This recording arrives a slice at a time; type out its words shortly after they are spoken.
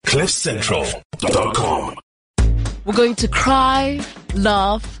CliffCentral.com. We're going to cry,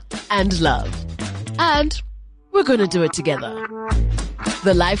 laugh, and love. And we're going to do it together.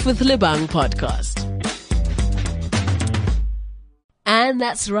 The Life with Lebang podcast. And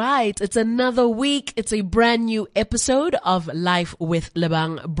that's right. It's another week. It's a brand new episode of Life with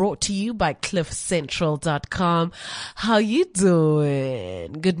Lebang, brought to you by CliffCentral.com. How you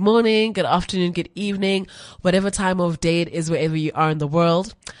doing? Good morning, good afternoon, good evening, whatever time of day it is, wherever you are in the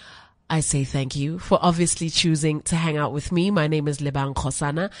world. I say thank you for obviously choosing to hang out with me. My name is Lebang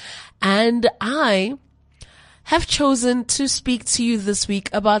Khosana, and I have chosen to speak to you this week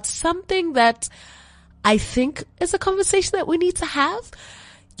about something that I think is a conversation that we need to have.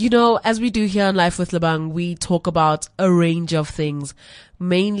 You know, as we do here on Life with Lebang, we talk about a range of things,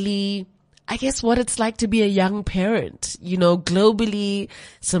 mainly, I guess, what it's like to be a young parent. You know, globally,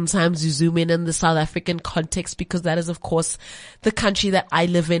 sometimes you zoom in the South African context because that is, of course, the country that I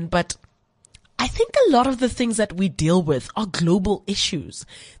live in. But I think a lot of the things that we deal with are global issues.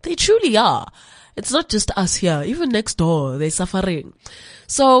 They truly are. It's not just us here. Even next door, they're suffering.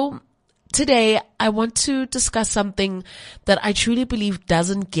 So today, I want to discuss something that I truly believe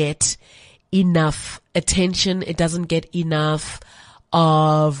doesn't get enough attention. It doesn't get enough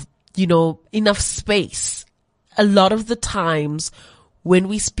of, enough space. A lot of the times when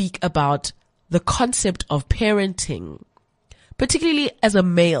we speak about the concept of parenting, particularly as a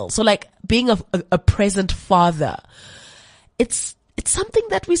male, so like being a present father, it's something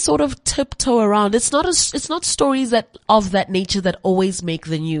that we sort of tiptoe around. It's not stories of that nature that always make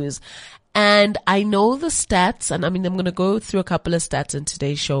the news. And I know the stats, and I'm going to go through a couple of stats in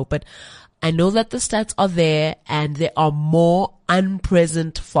today's show, but I know that the stats are there, and there are more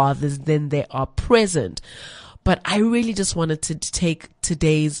unpresent fathers than there are present. But I really just wanted to take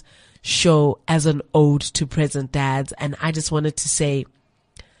today's show as an ode to present dads, and I just wanted to say,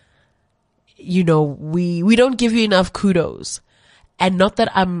 we don't give you enough kudos. And not that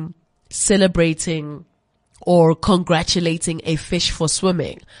I'm celebrating or congratulating a fish for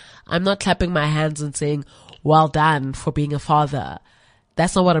swimming. I'm not clapping my hands and saying, well done for being a father.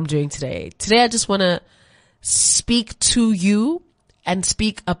 That's not what I'm doing today. Today, I just want to speak to you and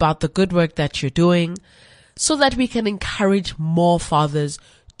speak about the good work that you're doing so that we can encourage more fathers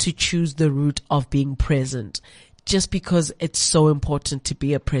to choose the route of being present, just because it's so important to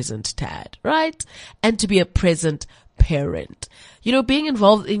be a present dad, right? And to be a present parent. Being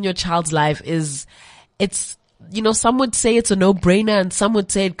involved in your child's life some would say it's a no-brainer, and some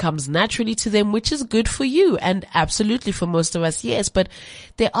would say it comes naturally to them, which is good for you. And absolutely for most of us, yes. But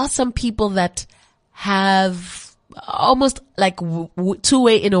there are some people that have almost like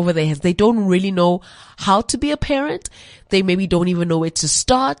two-way in over their heads. They don't really know how to be a parent. They maybe don't even know where to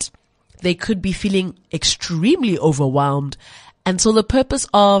start. They could be feeling extremely overwhelmed. And so the purpose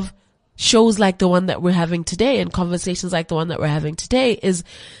of shows like the one that we're having today and conversations like the one that we're having today is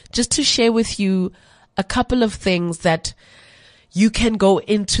just to share with you a couple of things that you can go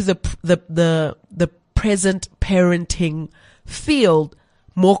into the present parenting field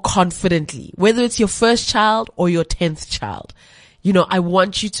more confidently, whether it's your first child or your 10th child. I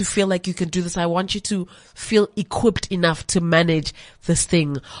want you to feel like you can do this. I want you to feel equipped enough to manage this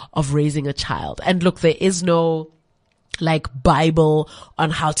thing of raising a child. And look, there is no Bible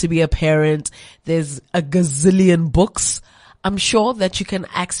on how to be a parent. There's a gazillion books, I'm sure, that you can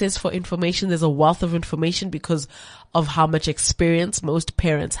access for information. There's a wealth of information because of how much experience most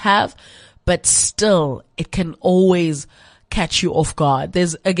parents have, but still it can always catch you off guard.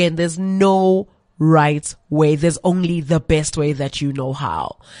 There's no right way. There's only the best way that you know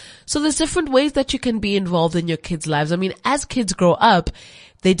how. So there's different ways that you can be involved in your kids' lives. As kids grow up,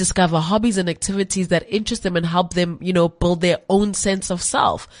 they discover hobbies and activities that interest them and help them, build their own sense of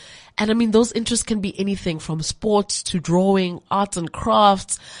self. And those interests can be anything from sports to drawing, arts and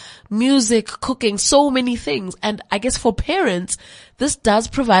crafts, music, cooking, so many things. And I guess for parents, this does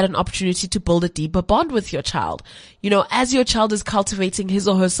provide an opportunity to build a deeper bond with your child. As your child is cultivating his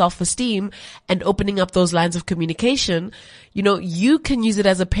or her self-esteem and opening up those lines of communication, you can use it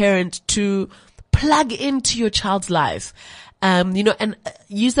as a parent to plug into your child's life, and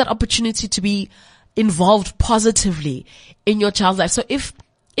use that opportunity to be involved positively in your child's life. So if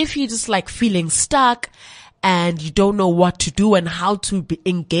you're just feeling stuck and you don't know what to do and how to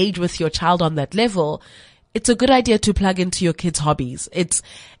engage with your child on that level, it's a good idea to plug into your kids' hobbies. It's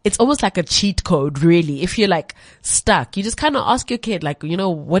almost like a cheat code, really. If you're stuck, you just kind of ask your kid,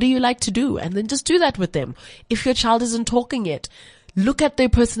 what do you like to do? And then just do that with them. If your child isn't talking yet, look at their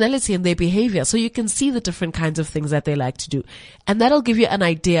personality and their behavior so you can see the different kinds of things that they like to do. And that'll give you an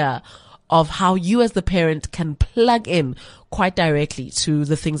idea of how you as the parent can plug in quite directly to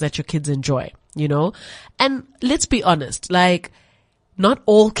the things that your kids enjoy, you know? And let's be honest, like, not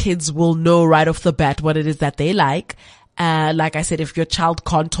all kids will know right off the bat what it is that they like. Like I said, if your child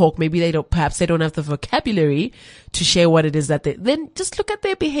can't talk, maybe perhaps they don't have the vocabulary to share what it is that then just look at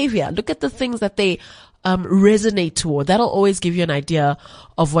their behavior. Look at the things that they, resonate toward. That'll always give you an idea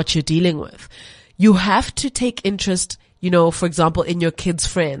of what you're dealing with. You have to take interest, you know, for example, in your kids'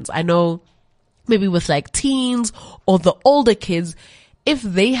 friends. I know maybe with like teens or the older kids, if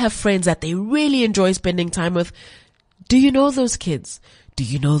they have friends that they really enjoy spending time with, do you know those kids? Do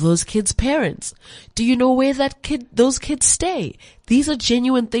you know those kids' parents? Do you know where those kids stay? These are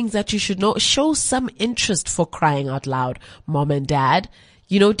genuine things that you should know. Show some interest, for crying out loud, mom and dad.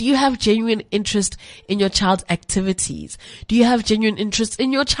 You know, do you have genuine interest in your child's activities? Do you have genuine interest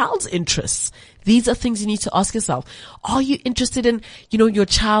in your child's interests? These are things you need to ask yourself. Are you interested in, you know, your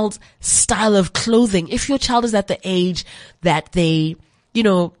child's style of clothing? If your child is at the age that they, you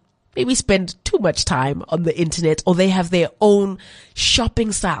know, maybe spend too much time on the internet, or they have their own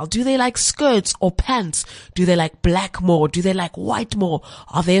shopping style. Do they like skirts or pants? Do they like black more? Do they like white more?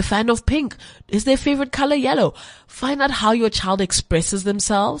 Are they a fan of pink? Is their favorite color yellow? Find out how your child expresses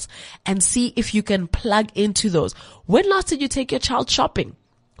themselves and see if you can plug into those. When last did you take your child shopping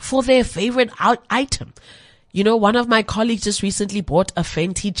for their favorite item? You know, one of my colleagues just recently bought a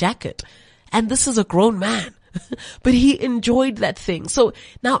Fenty jacket, and this is a grown man. But he enjoyed that thing. So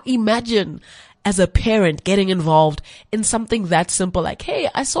now imagine as a parent getting involved in something that simple, like, hey,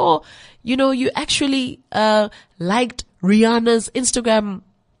 I saw, you know, you actually, liked Rihanna's Instagram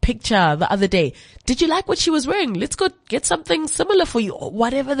picture the other day. Did you like what she was wearing? Let's go get something similar for you, or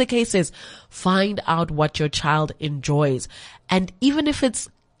whatever the case is. Find out what your child enjoys. And even if it's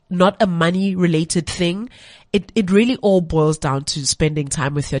not a money related thing, it really all boils down to spending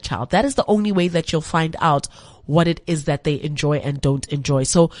time with your child. That is the only way that you'll find out what it is that they enjoy and don't enjoy.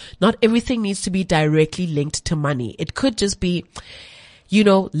 So not everything needs to be directly linked to money. It could just be, you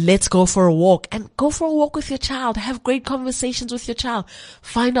know, let's go for a walk, and go for a walk with your child. Have great conversations with your child.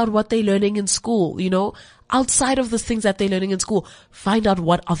 Find out what they're learning in school, you know. Outside of the things that they're learning in school, find out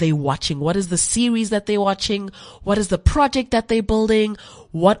what are they watching? What is the series that they're watching? What is the project that they're building?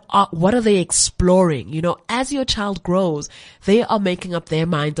 What are they exploring? You know, as your child grows, they are making up their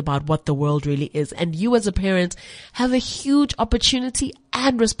minds about what the world really is. And you as a parent have a huge opportunity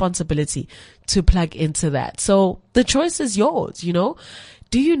and responsibility to plug into that. So the choice is yours, you know.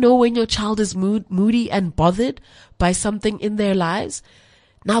 Do you know when your child is moody and bothered by something in their lives?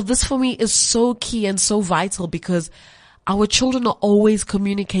 Now, this for me is so key and so vital, because our children are always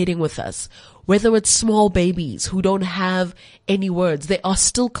communicating with us. Whether it's small babies who don't have any words, they are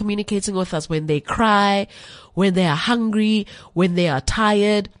still communicating with us when they cry, when they are hungry, when they are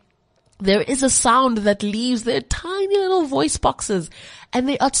tired. There is a sound that leaves their tiny little voice boxes, and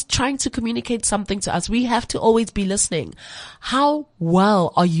they are trying to communicate something to us. We have to always be listening. How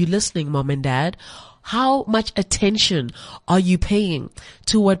well are you listening, mom and dad? How much attention are you paying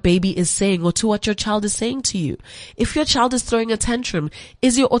to what baby is saying, or to what your child is saying to you? If your child is throwing a tantrum,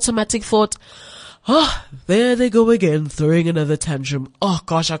 is your automatic thought, oh, there they go again, throwing another tantrum. Oh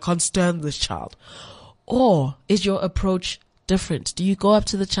gosh, I can't stand this child. Or is your approach different? Do you go up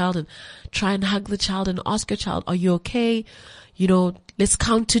to the child and try and hug the child and ask your child, are you okay? You know, let's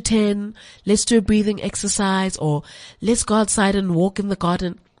count to 10. Let's do a breathing exercise, or let's go outside and walk in the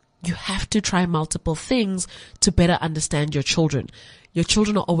garden. You have to try multiple things to better understand your children. Your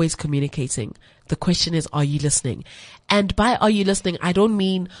children are always communicating. The question is, are you listening? And by are you listening, I don't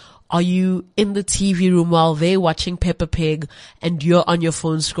mean, are you in the TV room while they're watching Peppa Pig and you're on your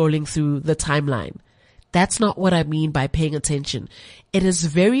phone scrolling through the timeline? That's not what I mean by paying attention. It is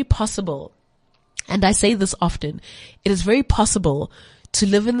very possible, and I say this often, it is very possible to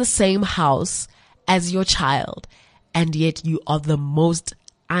live in the same house as your child, and yet you are the most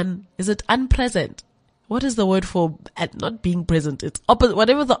is it unpresent? What is the word for not being present? It's opposite,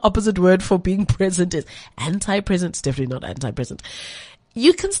 whatever the opposite word for being present is. Anti-present. It's definitely not anti-present.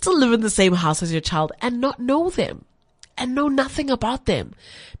 You can still live in the same house as your child and not know them and know nothing about them,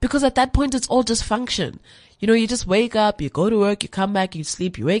 because at that point it's all just function. You know, you just wake up, you go to work, you come back, you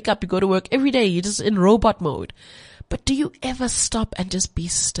sleep, you wake up, you go to work every day. You're just in robot mode. But do you ever stop and just be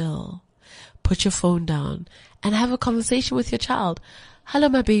still? Put your phone down and have a conversation with your child. Hello,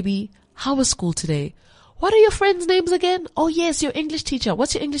 my baby. How was school today? What are your friends' names again? Oh, yes, your English teacher.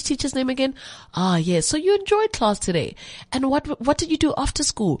 What's your English teacher's name again? Ah, yes. So you enjoyed class today. And what did you do after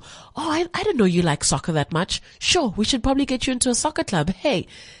school? Oh, I didn't know you like soccer that much. Sure, we should probably get you into a soccer club. Hey,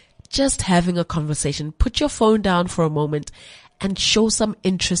 just having a conversation. Put your phone down for a moment and show some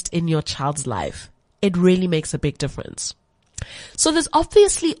interest in your child's life. It really makes a big difference. So there's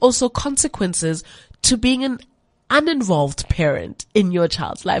obviously also consequences to being an uninvolved parent in your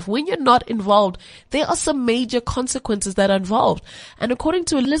child's life. When you're not involved, there are some major consequences that are involved. And according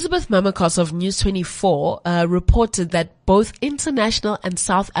to Elizabeth Mamakos of News 24, reported that both international and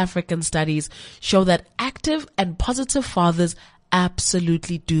South African studies show that active and positive fathers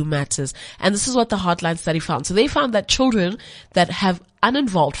absolutely do matters. And this is what the Heartline study found. So they found that children that have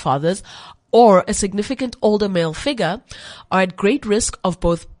uninvolved fathers or a significant older male figure are at great risk of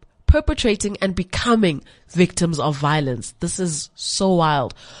both perpetrating and becoming victims of violence. This is so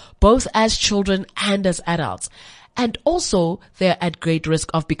wild, both as children and as adults. And also they're at great risk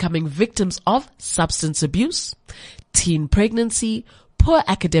of becoming victims of substance abuse, teen pregnancy, poor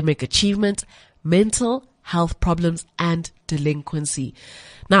academic achievement, mental health problems, and delinquency.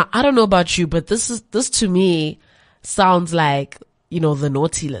 Now, I don't know about you, but this to me sounds like, the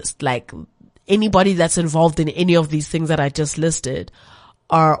naughty list. Like anybody that's involved in any of these things that I just listed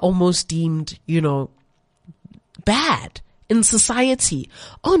are almost deemed, bad in society.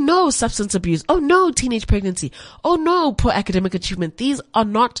 Oh no, substance abuse. Oh no, teenage pregnancy. Oh no, poor academic achievement. These are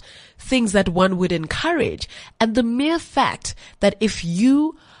not things that one would encourage. And the mere fact that if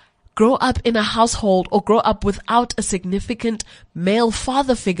you grow up in a household or grow up without a significant male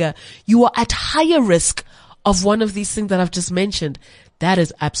father figure, you are at higher risk of one of these things that I've just mentioned. That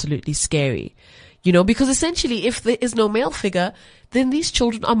is absolutely scary. Because essentially if there is no male figure, then these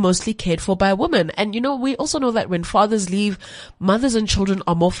children are mostly cared for by women. And we also know that when fathers leave, mothers and children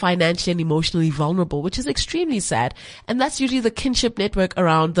are more financially and emotionally vulnerable, which is extremely sad. And that's usually the kinship network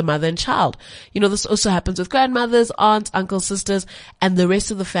around the mother and child. This also happens with grandmothers, aunts, uncles, sisters, and the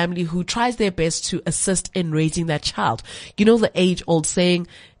rest of the family who tries their best to assist in raising that child. The age-old saying,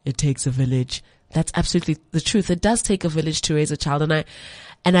 it takes a village. That's absolutely the truth. It does take a village to raise a child.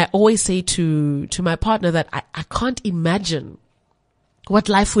 And I always say to my partner that I can't imagine what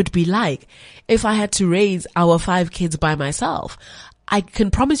life would be like if I had to raise our 5 kids by myself. I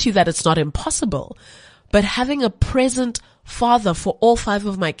can promise you that it's not impossible, but having a present father for all 5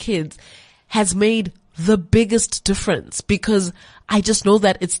 of my kids has made the biggest difference because I just know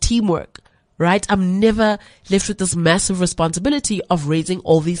that it's teamwork, right? I'm never left with this massive responsibility of raising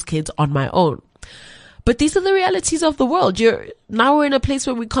all these kids on my own. But these are the realities of the world. Now we're in a place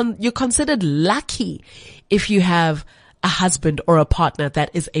where you're considered lucky if you have a husband or a partner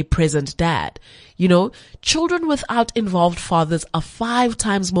that is a present dad. Children without involved fathers are 5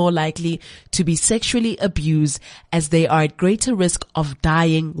 times more likely to be sexually abused, as they are at greater risk of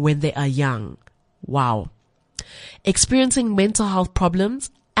dying when they are young. Wow. Experiencing mental health problems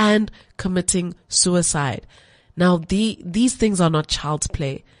and committing suicide. Now, these things are not child's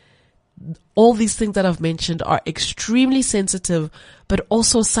play. All these things that I've mentioned are extremely sensitive, but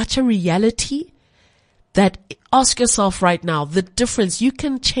also such a reality that ask yourself right now the difference. You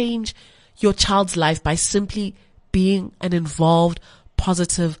can change your child's life by simply being an involved,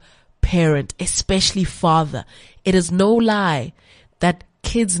 positive parent, especially father. It is no lie that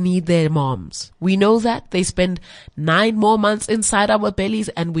kids need their moms. We know that. They spend 9 more months inside our bellies,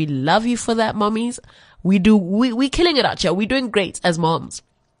 and we love you for that, mommies. We're killing it out here. We're doing great as moms.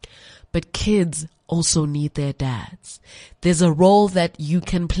 But kids also need their dads. There's a role that you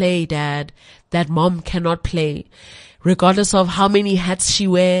can play, dad, that mom cannot play, regardless of how many hats she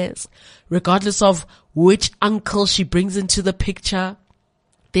wears, regardless of which uncle she brings into the picture.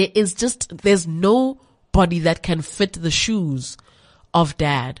 There's nobody that can fit the shoes of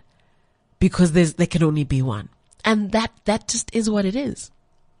dad, because there can only be one. And that just is what it is.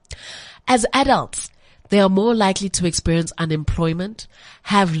 As adults, they are more likely to experience unemployment,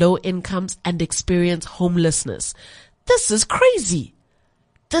 have low incomes, and experience homelessness. This is crazy.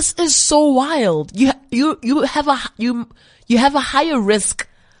 This is so wild. You have a higher risk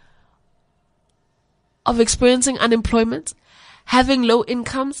of experiencing unemployment, having low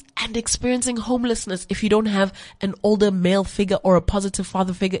incomes, and experiencing homelessness if you don't have an older male figure or a positive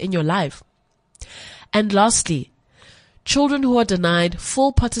father figure in your life. And lastly, children who are denied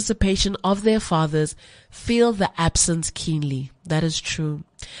full participation of their fathers feel the absence keenly. That is true.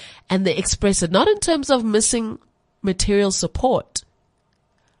 And they express it not in terms of missing material support,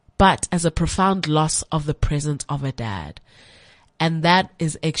 but as a profound loss of the presence of a dad. And that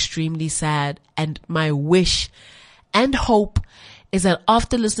is extremely sad. And my wish and hope is that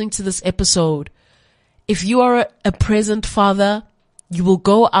after listening to this episode, if you are a present father, you will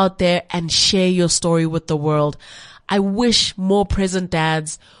go out there and share your story with the world. I wish more present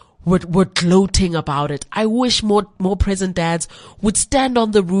dads were gloating about it. I wish more present dads would stand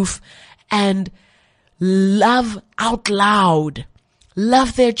on the roof and love out loud.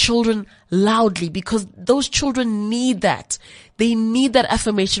 Love their children loudly, because those children need that. They need that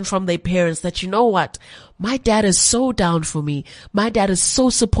affirmation from their parents that, you know what? My dad is so down for me. My dad is so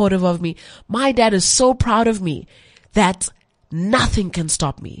supportive of me. My dad is so proud of me that nothing can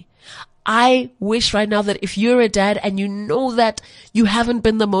stop me. I wish right now that if you're a dad and you know that you haven't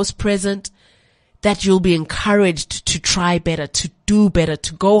been the most present, that you'll be encouraged to try better, to do better,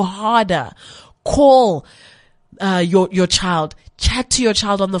 to go harder. Call your child. Chat to your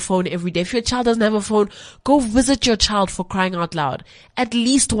child on the phone every day. If your child doesn't have a phone, go visit your child, for crying out loud. At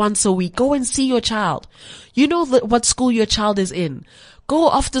least once a week. Go and see your child. You know what school your child is in.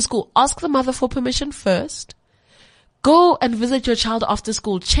 Go after school. Ask the mother for permission first. Go and visit your child after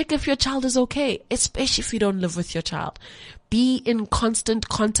school. Check if your child is okay, especially if you don't live with your child. Be in constant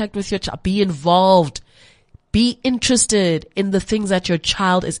contact with your child. Be involved. Be interested in the things that your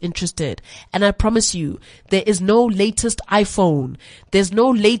child is interested. And I promise you, there is no latest iPhone. There's no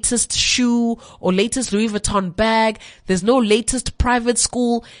latest shoe or latest Louis Vuitton bag. There's no latest private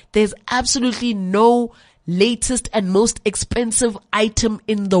school. There's absolutely no latest and most expensive item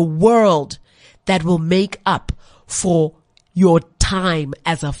in the world that will make up for your time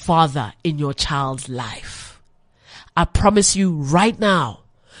as a father in your child's life. I promise you right now,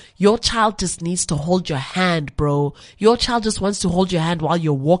 your child just needs to hold your hand, bro. Your child just wants to hold your hand while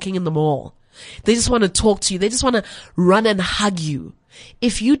you're walking in the mall. They just want to talk to you. They just want to run and hug you.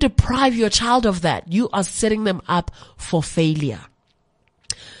 If you deprive your child of that, you are setting them up for failure.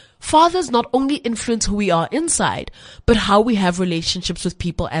 Fathers not only influence who we are inside, but how we have relationships with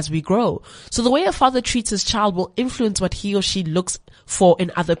people as we grow. So the way a father treats his child will influence what he or she looks for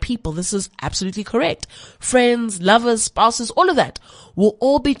in other people. This is absolutely correct. Friends, lovers, spouses, all of that will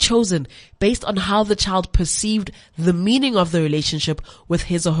all be chosen based on how the child perceived the meaning of the relationship with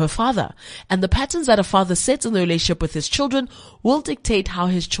his or her father. And the patterns that a father sets in the relationship with his children will dictate how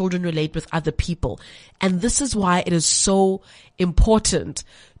his children relate with other people. And this is why it is so important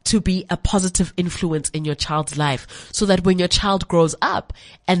to be a positive influence in your child's life, so that when your child grows up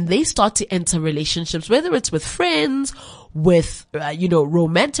and they start to enter relationships, whether it's with friends, with,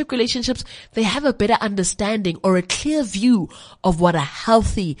 romantic relationships, they have a better understanding or a clear view of what a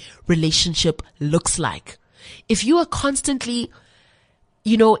healthy relationship looks like. If you are constantly,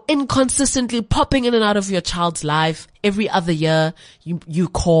 inconsistently popping in and out of your child's life every other year, you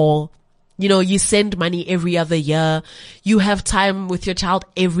call, you send money every other year. You have time with your child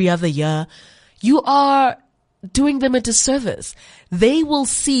every other year. You are doing them a disservice. They will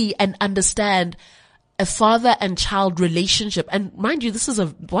see and understand a father and child relationship. And mind you, this is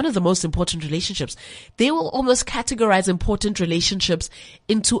one of the most important relationships. They will almost categorize important relationships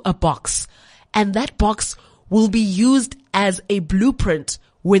into a box. And that box will be used as a blueprint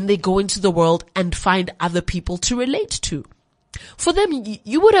when they go into the world and find other people to relate to. For them,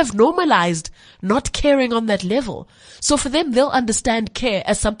 you would have normalized not caring on that level. So for them, they'll understand care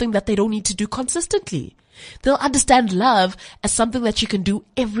as something that they don't need to do consistently. They'll understand love as something that you can do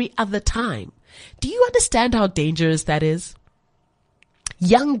every other time. Do you understand how dangerous that is?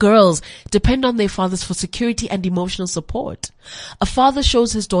 Young girls depend on their fathers for security and emotional support. A father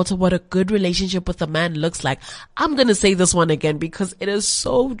shows his daughter what a good relationship with a man looks like. I'm going to say this one again because it is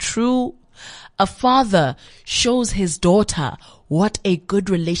so true. A father shows his daughter what a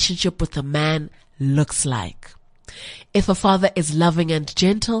good relationship with a man looks like. If a father is loving and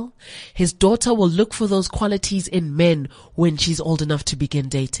gentle, his daughter will look for those qualities in men when she's old enough to begin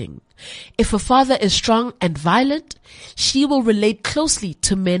dating. If a father is strong and violent, she will relate closely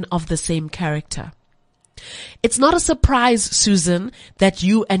to men of the same character. It's not a surprise, Susan, that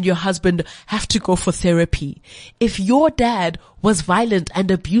you and your husband have to go for therapy. If your dad was violent and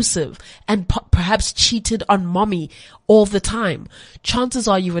abusive and perhaps cheated on mommy all the time, chances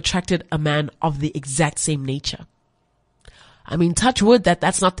are you've attracted a man of the exact same nature. I mean, touch wood that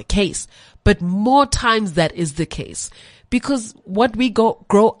that's not the case, but more times that is the case. Because what we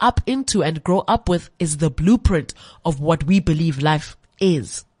grow up into and grow up with is the blueprint of what we believe life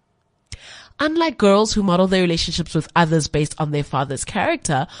is. Unlike girls who model their relationships with others based on their father's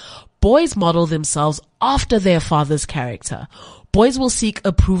character, boys model themselves after their father's character. Boys will seek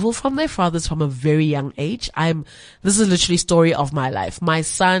approval from their fathers from a very young age. This is literally story of my life. My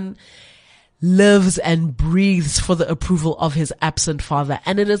son lives and breathes for the approval of his absent father.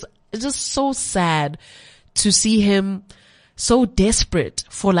 And it's just so sad to see him so desperate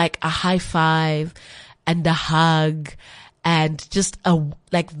for like a high five and a hug and just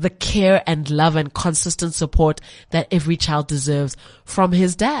the care and love and consistent support that every child deserves from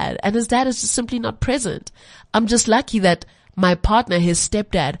his dad. And his dad is just simply not present. I'm just lucky that my partner, his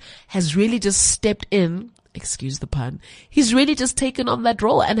stepdad, has really just stepped in. Excuse the pun. He's really just taken on that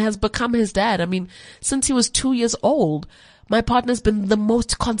role and has become his dad. I mean, since he was 2 years old, my partner's been the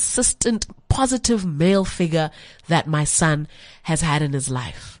most consistent, positive male figure that my son has had in his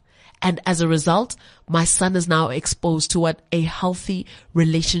life. And as a result, my son is now exposed to what a healthy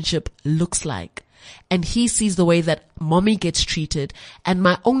relationship looks like. And he sees the way that mommy gets treated. And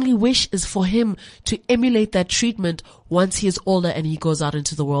my only wish is for him to emulate that treatment once he is older and he goes out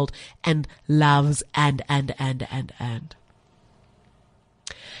into the world and loves and.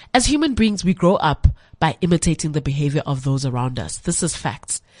 As human beings, we grow up by imitating the behavior of those around us. This is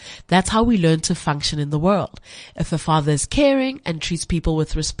facts. That's how we learn to function in the world. If a father is caring and treats people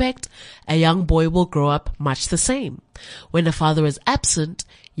with respect, a young boy will grow up much the same. When a father is absent,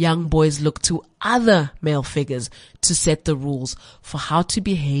 young boys look to other male figures to set the rules for how to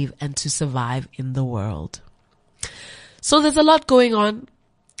behave and to survive in the world. So there's a lot going on.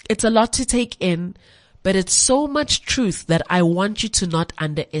 It's a lot to take in, but it's so much truth that I want you to not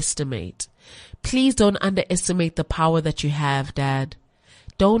underestimate. Please don't underestimate the power that you have, Dad.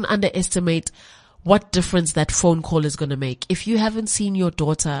 Don't underestimate what difference that phone call is going to make. If you haven't seen your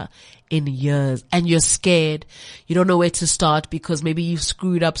daughter in years and you're scared, you don't know where to start because maybe you've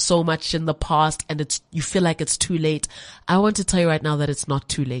screwed up so much in the past and you feel like it's too late. I want to tell you right now that it's not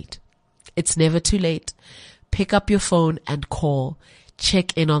too late. It's never too late. Pick up your phone and call.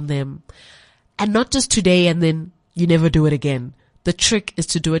 Check in on them. And not just today and then you never do it again. The trick is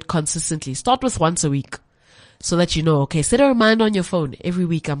to do it consistently. Start with once a week so that you know, okay, set a reminder on your phone. Every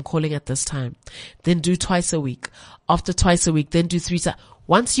week I'm calling at this time. Then do twice a week. After twice a week, then do 3 times.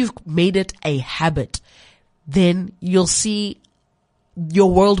 Once you've made it a habit, then you'll see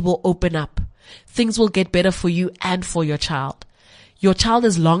your world will open up. Things will get better for you and for your child. Your child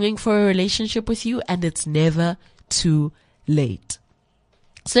is longing for a relationship with you and it's never too late.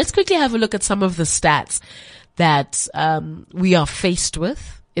 So let's quickly have a look at some of the stats that we are faced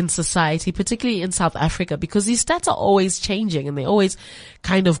with in society, particularly in South Africa, because these stats are always changing and they're always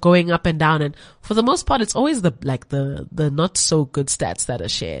kind of going up and down. And for the most part, it's always the not so good stats that are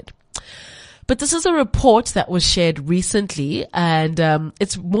shared. But this is a report that was shared recently and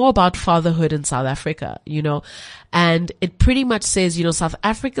it's more about fatherhood in South Africa, and it pretty much says, South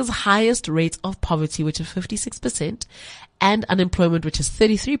Africa's highest rate of poverty, which is 56%, and unemployment, which is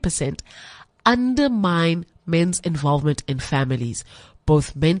 33%, undermine men's involvement in families,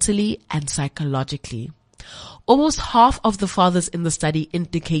 both mentally and psychologically. Almost half of the fathers in the study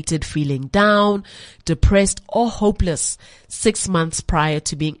indicated feeling down, depressed, or hopeless 6 months prior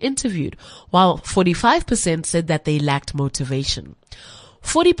to being interviewed, while 45% said that they lacked motivation.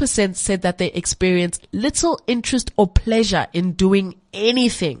 40% said that they experienced little interest or pleasure in doing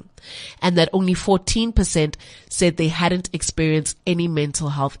anything, and that only 14% said they hadn't experienced any mental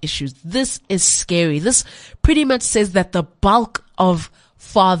health issues. This is scary. This pretty much says that the bulk of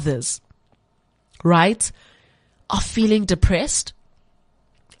fathers, right, are feeling depressed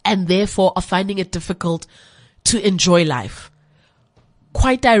and therefore are finding it difficult to enjoy life,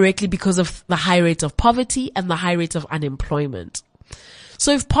 quite directly because of the high rate of poverty and the high rate of unemployment.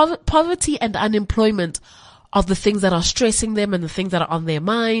 So if poverty and unemployment are the things that are stressing them and the things that are on their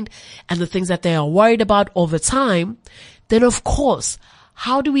mind and the things that they are worried about all the time, then of course,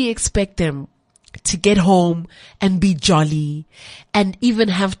 how do we expect them to get home and be jolly and even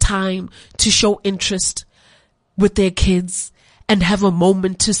have time to show interest with their kids and have a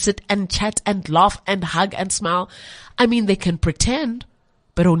moment to sit and chat and laugh and hug and smile? I mean, they can pretend,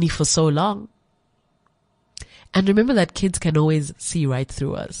 but only for so long. And remember that kids can always see right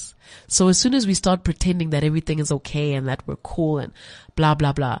through us. So as soon as we start pretending that everything is okay and that we're cool and blah,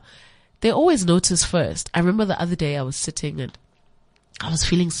 blah, blah, they always notice first. I remember the other day I was sitting and I was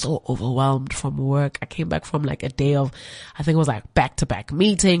feeling so overwhelmed from work. I came back from like a day of, I think it was like back-to-back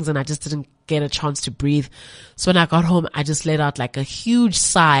meetings and I just didn't get a chance to breathe. So when I got home, I just let out like a huge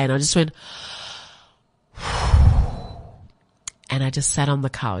sigh and I just went, and I just sat on the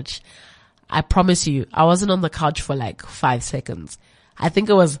couch. I promise you, I wasn't on the couch for like 5 seconds. I think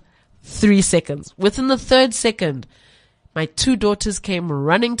it was 3 seconds. Within the 3rd second, my 2 daughters came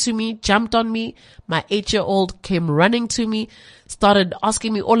running to me, jumped on me. My 8-year-old came running to me, started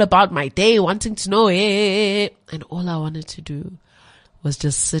asking me all about my day, wanting to know, and all I wanted to do was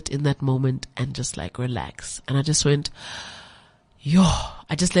just sit in that moment and just like relax. And I just went, yo.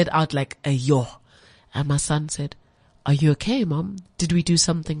 I just let out like a yo. And my son said, "Are you okay, Mom? Did we do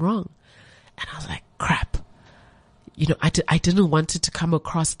something wrong?" And I was like, crap. I didn't want it to come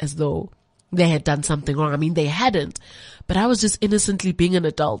across as though they had done something wrong. I mean, they hadn't, but I was just innocently being an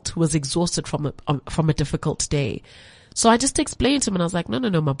adult who was exhausted from a difficult day. So I just explained to him and I was like, no,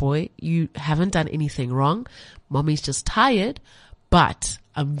 my boy, you haven't done anything wrong. Mommy's just tired, but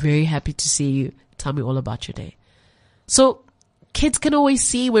I'm very happy to see you. Tell me all about your day. So kids can always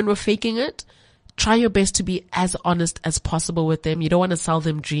see when we're faking it. Try your best to be as honest as possible with them. You don't want to sell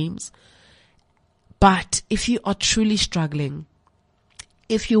them dreams. But if you are truly struggling,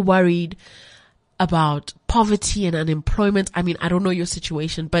 if you're worried about poverty and unemployment, I mean, I don't know your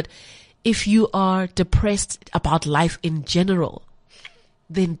situation, but if you are depressed about life in general,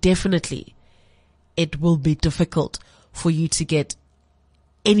 then definitely it will be difficult for you to get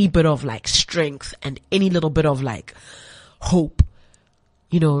any bit of like strength and any little bit of like hope,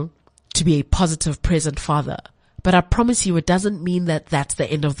 to be a positive present father. But I promise you, it doesn't mean that that's the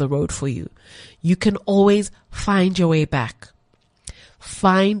end of the road for you. You can always find your way back.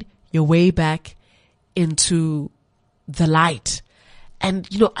 Find your way back into the light. And,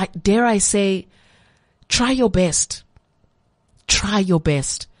 dare I say, try your best. Try your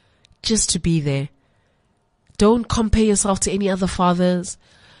best just to be there. Don't compare yourself to any other fathers.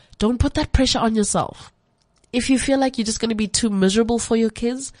 Don't put that pressure on yourself. If you feel like you're just going to be too miserable for your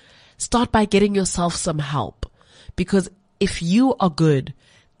kids, start by getting yourself some help. Because if you are good,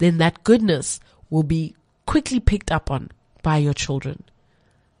 then that goodness will be quickly picked up on by your children.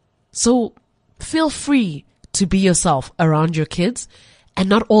 So feel free to be yourself around your kids, and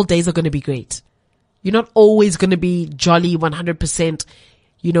not all days are going to be great. You're not always going to be jolly 100%,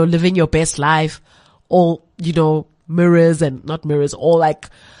 living your best life, all, mirrors and not mirrors, all like,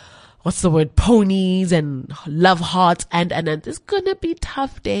 what's the word, ponies and love hearts, and there's going to be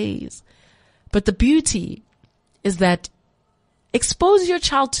tough days. But the beauty is that expose your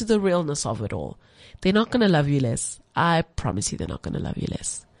child to the realness of it all. They're not going to love you less. I promise you they're not going to love you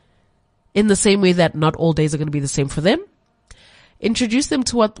less. In the same way that not all days are going to be the same for them, introduce them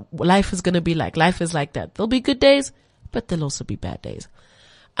to what life is going to be like. Life is like that. There'll be good days, but there'll also be bad days.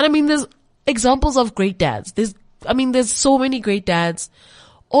 And I mean, there's examples of great dads. There's so many great dads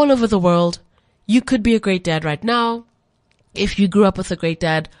all over the world. You could be a great dad right now. If you grew up with a great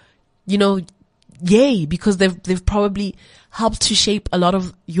dad, yay, because they've probably helped to shape a lot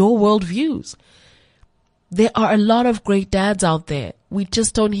of your worldviews. There are a lot of great dads out there. We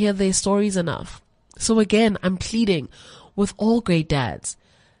just don't hear their stories enough. So again, I'm pleading with all great dads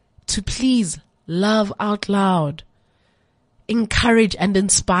to please love out loud. Encourage and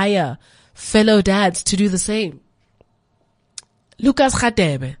inspire fellow dads to do the same. Lucas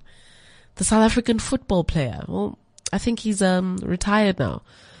Radebe, the South African football player. Well, I think he's retired now.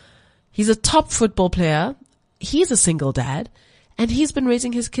 He's a top football player. He's a single dad, and he's been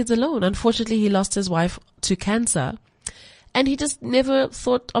raising his kids alone. Unfortunately, he lost his wife to cancer, and he just never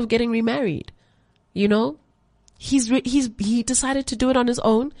thought of getting remarried. He decided to do it on his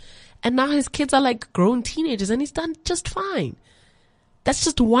own, and now his kids are like grown teenagers, and he's done just fine. That's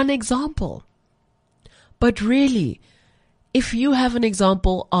just one example. But really, if you have an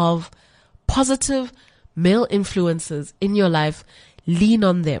example of positive male influences in your life, lean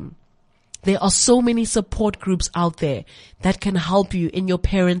on them. There are so many support groups out there that can help you in your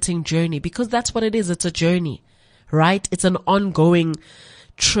parenting journey, because that's what it is. It's a journey, right? It's an ongoing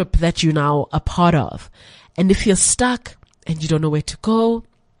trip that you're now a part of. And if you're stuck and you don't know where to go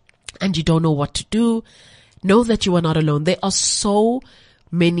and you don't know what to do, know that you are not alone. There are so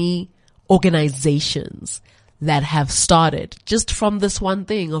many organizations that have started just from this one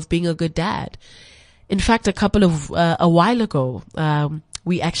thing of being a good dad. In fact, a while ago,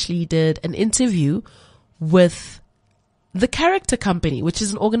 we actually did an interview with the Character Company, which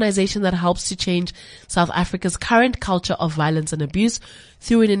is an organization that helps to change South Africa's current culture of violence and abuse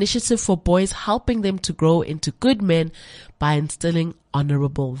through an initiative for boys, helping them to grow into good men by instilling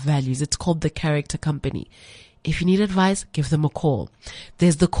honorable values. It's called the Character Company. If you need advice, give them a call.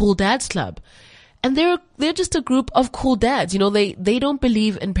 There's the Cool Dads Club. And they're just a group of cool dads. They don't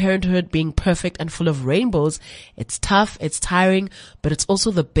believe in parenthood being perfect and full of rainbows. It's tough, it's tiring, but it's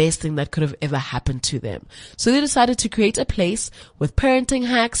also the best thing that could have ever happened to them. So they decided to create a place with parenting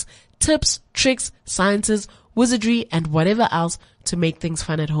hacks, tips, tricks, sciences, wizardry, and whatever else to make things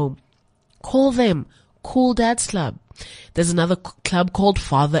fun at home. Call them Cool Dads Club. There's another club called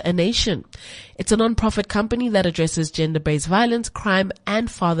Father a Nation. It's a non-profit company that addresses gender-based violence, crime, and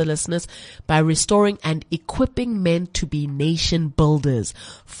fatherlessness by restoring and equipping men to be nation builders,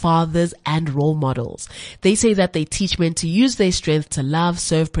 fathers, and role models. They say that they teach men to use their strength to love,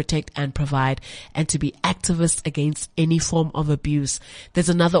 serve, protect, and provide, and to be activists against any form of abuse. There's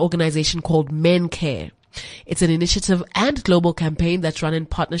another organization called Men Care. It's an initiative and global campaign that's run in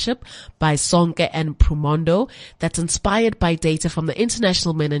partnership by Sonke and Prumondo that's inspired by data from the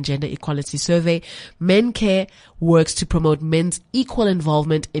International Men and Gender Equality Survey. Men Care works to promote men's equal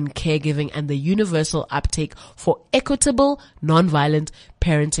involvement in caregiving and the universal uptake for equitable, non-violent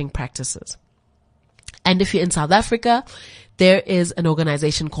parenting practices. And if you're in South Africa, there is an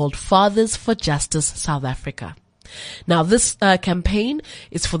organization called Fathers for Justice South Africa. Now, this campaign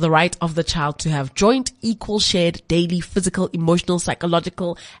is for the right of the child to have joint, equal, shared, daily, physical, emotional,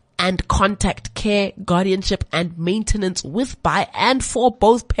 psychological, and contact care, guardianship, and maintenance with, by, and for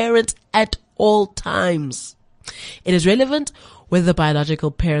both parents at all times. It is relevant whether the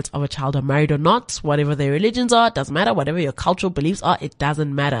biological parents of a child are married or not, whatever their religions are, it doesn't matter, whatever your cultural beliefs are, it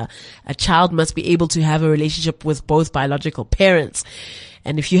doesn't matter. A child must be able to have a relationship with both biological parents.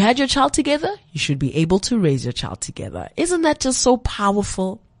 And if you had your child together, you should be able to raise your child together. Isn't that just so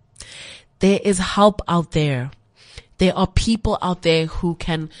powerful? There is help out there. There are people out there who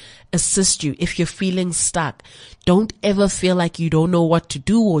can assist you if you're feeling stuck. Don't ever feel like you don't know what to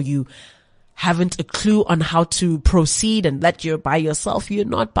do or you haven't a clue on how to proceed and that you're by yourself. You're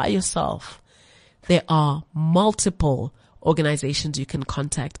not by yourself. There are multiple organizations you can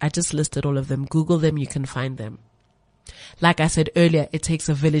contact. I just listed all of them. Google them. You can find them. Like I said earlier, it takes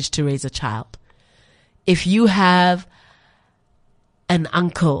a village to raise a child. If you have an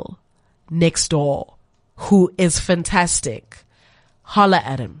uncle next door who is fantastic, holler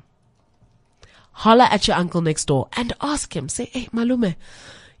at him. Holler at your uncle next door and ask him, say, hey, Malume,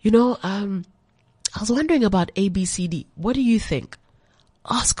 I was wondering about ABCD. What do you think?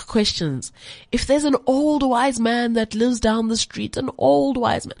 Ask questions. If there's an old wise man that lives down the street, an old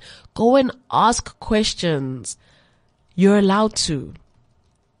wise man, go and ask questions. You're allowed to.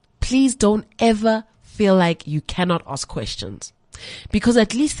 Please don't ever feel like you cannot ask questions. Because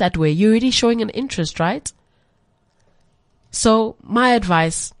at least that way you're already showing an interest, right? So my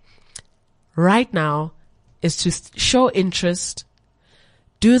advice right now is to show interest,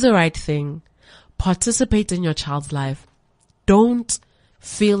 do the right thing, participate in your child's life. Don't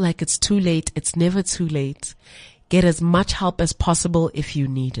feel like it's too late. It's never too late. Get as much help as possible if you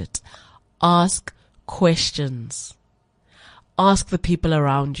need it. Ask questions. Ask the people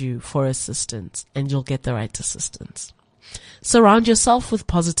around you for assistance and you'll get the right assistance. Surround yourself with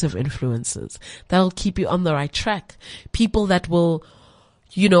positive influences that'll keep you on the right track. People that will,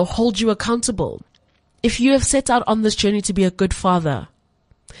 hold you accountable. If you have set out on this journey to be a good father,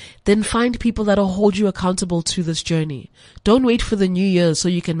 then find people that'll hold you accountable to this journey. Don't wait for the New Year so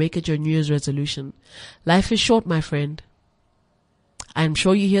you can make it your New Year's resolution. Life is short, my friend. I'm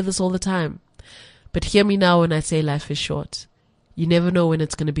sure you hear this all the time. But hear me now when I say life is short. You never know when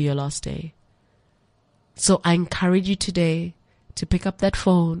it's going to be your last day. So I encourage you today to pick up that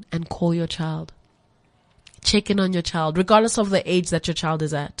phone and call your child. Check in on your child, regardless of the age that your child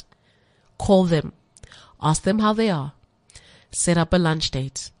is at. Call them. Ask them how they are. Set up a lunch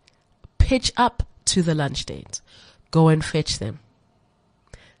date. Pitch up to the lunch date. Go and fetch them.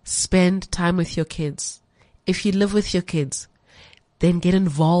 Spend time with your kids. If you live with your kids, then get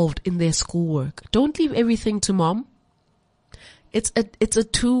involved in their schoolwork. Don't leave everything to mom. It's a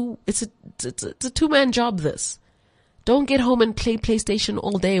two-man job, this. Don't get home and play PlayStation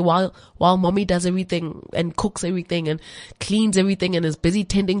all day while mommy does everything and cooks everything and cleans everything and is busy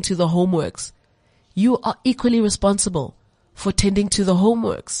tending to the homeworks. You are equally responsible for tending to the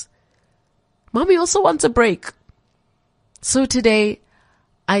homeworks. Mommy also wants a break. So today,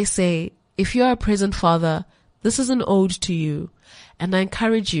 I say, if you are a present father, this is an ode to you. And I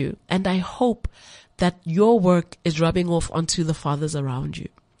encourage you and I hope that your work is rubbing off onto the fathers around you.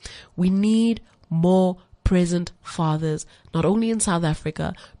 We need more present fathers, not only in South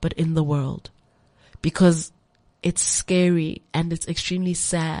Africa, but in the world. Because it's scary and it's extremely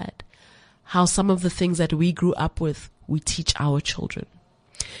sad how some of the things that we grew up with, we teach our children.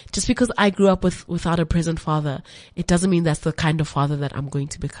 Just because I grew up without a present father, it doesn't mean that's the kind of father that I'm going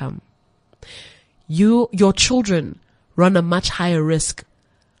to become. Your children run a much higher risk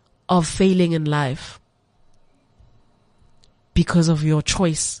of failing in life because of your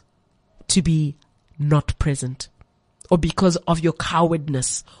choice to be not present or because of your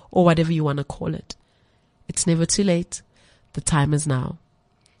cowardness or whatever you want to call it. It's never too late. The time is now.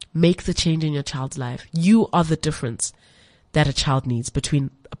 Make the change in your child's life. You are the difference that a child needs between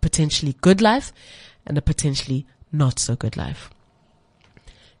a potentially good life and a potentially not so good life.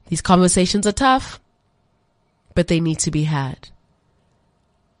 These conversations are tough, but they need to be had.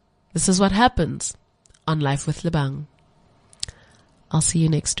 This is what happens on Life with Lebang. I'll see you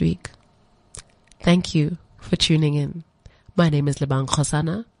next week. Thank you for tuning in. My name is Lebang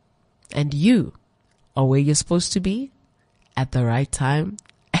Khosana, and you are where you're supposed to be at the right time,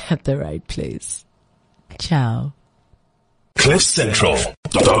 at the right place. Ciao.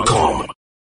 CliffCentral.com